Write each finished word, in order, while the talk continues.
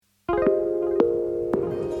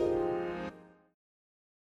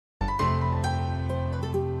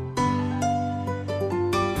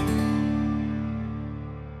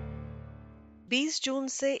20 जून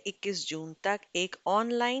से 21 जून तक एक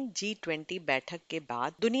ऑनलाइन G20 बैठक के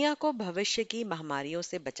बाद दुनिया को भविष्य की महामारियों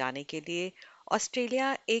से बचाने के लिए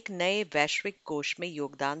ऑस्ट्रेलिया एक नए वैश्विक कोष में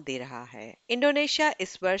योगदान दे रहा है। इंडोनेशिया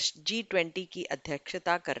इस वर्ष G20 की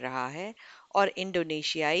अध्यक्षता कर रहा है और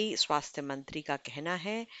इंडोनेशियाई स्वास्थ्य मंत्री का कहना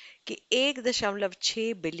है कि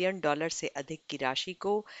 1.6 बिलियन डॉलर से अधिक की राशि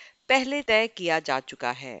को पहले तय किया जा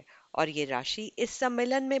चुका है और ये राशि इस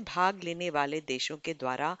सम्मेलन में भाग लेने वाले देशों के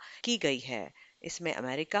द्वारा की गई है। इसमें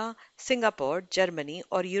अमेरिका, सिंगापुर, जर्मनी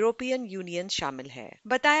और यूरोपियन यूनियन शामिल है।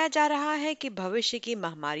 बताया जा रहा है कि भविष्य की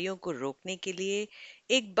महामारियों को रोकने के लिए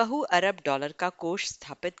एक बहु अरब डॉलर का कोष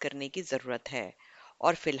स्थापित करने की जरूरत है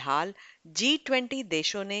और फिलहाल G20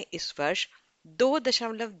 देशों ने इस वर्ष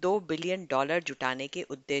 2.2 बिलियन डॉलर जुटाने के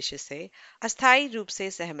उद्देश्य से अस्थायी रूप से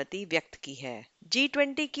सहमति व्यक्त की है।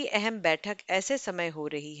 G20 की अहम बैठक ऐसे समय हो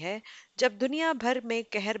रही है जब दुनिया भर में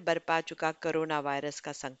कहर बरपा चुका कोरोना वायरस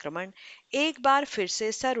का संक्रमण एक बार फिर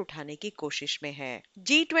से सर उठाने की कोशिश में है।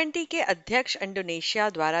 G20 के अध्यक्ष इंडोनेशिया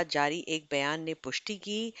द्वारा जारी एक बयान ने पुष्टि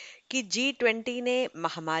की कि G20 ने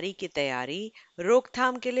महामारी की तैयारी,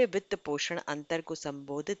 रोकथाम के लिए वित्त पोषण अंतर को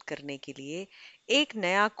संबोधित करने के लिए एक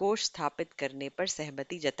नया कोष स्थापित करने पर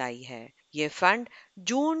सहमति जताई है। ये फंड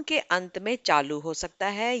जून के अंत में चालू हो सकता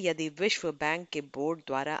है यदि विश्व बैंक के बोर्ड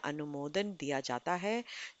द्वारा अनुमोदन दिया जाता है,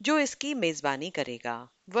 जो इसकी मेजबानी करेगा।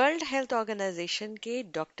 वर्ल्ड हेल्थ ऑर्गेनाइजेशन के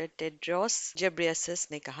डॉक्टर टेड्रोस जेब्रेयेसस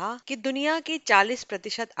ने कहा कि दुनिया की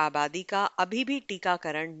 40% आबादी का अभी भी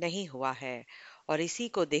टीकाकरण नहीं हुआ है और इसी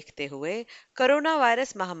को देखते हुए कोरोना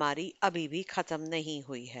वायरस महामारी अभी भी खत्म नहीं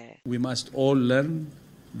हुई है। We must all learn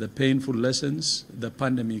the painful lessons the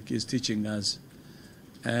pandemic is teaching us,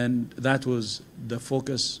 and that was the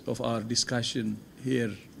focus of our discussion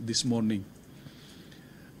here this morning.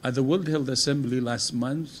 At the World Health Assembly last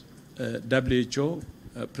month, WHO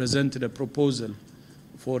presented a proposal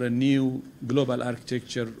for a new global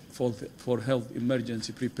architecture for health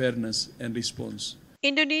emergency preparedness and response.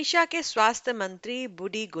 Indonesia के स्वास्थ्य मंत्री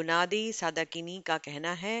बुडी गुनादी सादाकिनी का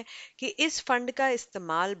कहना है कि इस fund का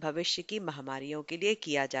इस्तेमाल भविष्य की महामारियों के लिए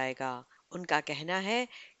किया जाएगा। उनका कहना है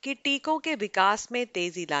कि टीकों के विकास में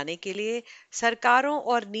तेजी लाने के लिए सरकारों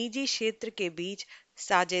और निजी क्षेत्र के बीच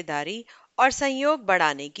साझेदारी और सहयोग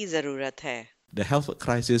बढ़ाने की जरूरत है। The health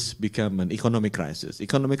crisis become an economic crisis.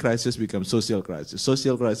 Economic crisis becomes social crisis.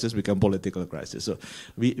 Social crisis become political crisis. So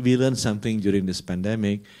we learned something during this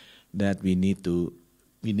pandemic that we need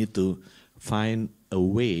to find a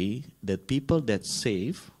way that people that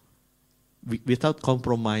safe without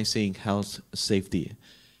compromising health safety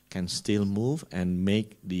can still move and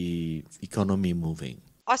make the economy moving.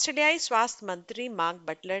 ऑस्ट्रेलियाई स्वास्थ्य मंत्री mark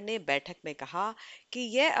Buttler ने बैठक में कहा कि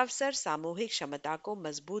यह अवसर सामूहिक क्षमता को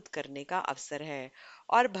मजबूत करने का अवसर है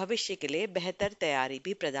और भविष्य के लिए बेहतर तैयारी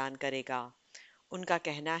भी प्रदान करेगा। उनका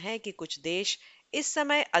कहना है कि कुछ देश इस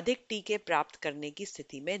समय अधिक टीके प्राप्त करने की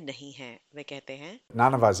स्थिति में नहीं हैं। वे कहते हैं,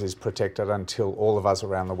 None of us is protected until all of us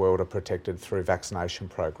around the world are protected through vaccination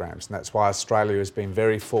programs. And that's why Australia has been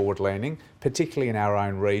very forward-leaning, particularly in our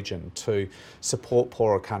own region, to support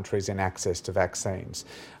poorer countries in access to vaccines.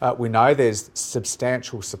 We know there's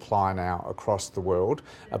substantial supply now across the world,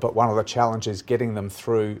 but one of the challenges is getting them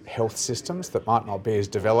through health systems that might not be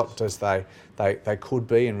as developed as they could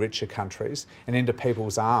be in richer countries and into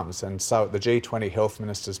people's arms. And so at the G20 Health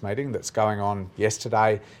Ministers meeting that's going on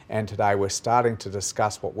yesterday and today, we're starting to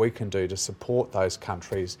discuss what we can do to support those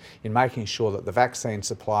countries in making sure that the vaccine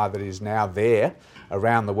supply that is now there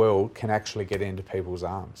around the world can actually get into people's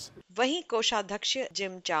arms. वहीं कोषाध्यक्ष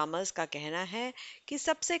gym Chalmers का कहना है कि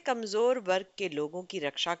सबसे कमजोर वर्ग के लोगों की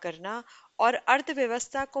रक्षा करना और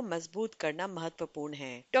अर्थव्यवस्था को मजबूत करना महत्वपूर्ण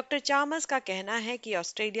है। डॉक्टर चामर्स का कहना है कि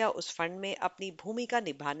ऑस्ट्रेलिया उस फंड में अपनी भूमिका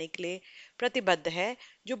निभाने के लिए प्रतिबद्ध है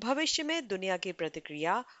जो भविष्य में दुनिया की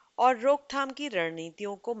प्रतिक्रिया और रोकथाम की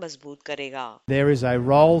रणनीतियों को मजबूत करेगा। There is a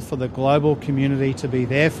role for the global community to be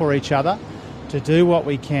there for each other, to do what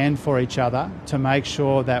we can for each other, to make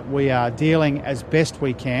sure that we are dealing as best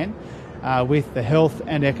we can with the health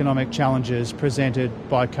and economic challenges presented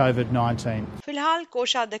by COVID-19. फिलहाल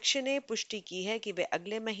कोषाध्यक्ष ने पुष्टि की है कि वे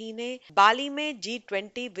अगले महीने बाली में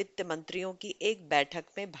G20 वित्त मंत्रियों की एक बैठक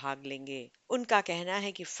में भाग लेंगे। उनका कहना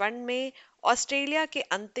है कि फंड में ऑस्ट्रेलिया के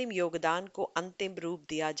अंतिम योगदान को अंतिम रूप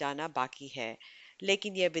दिया जाना बाकी है,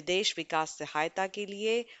 लेकिन यह विदेश विकास सहायता के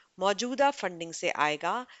लिए मौजूदा फंडिंग से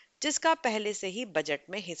आएगा जिसका पहले से ही बजट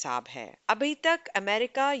में हिसाब है। अभी तक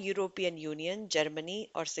अमेरिका, यूरोपियन यूनियन, जर्मनी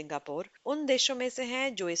और सिंगापुर उन देशों में से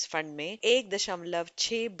हैं जो इस फंड में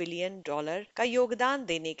 $1.6 बिलियन का योगदान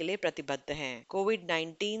देने के लिए प्रतिबद्ध हैं।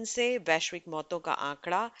 कोविड-19 से वैश्विक मौतों का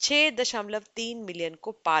आंकड़ा 6.3 मिलियन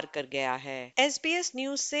को पार कर गया है। SBS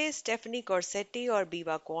न्यूज से स्टेफनी कॉर्सेटी और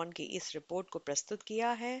बीवा कॉन की इस रिपोर्ट को प्रस्तुत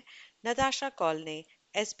किया है नताशा कॉल ने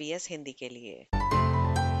SBS हिंदी के लिए।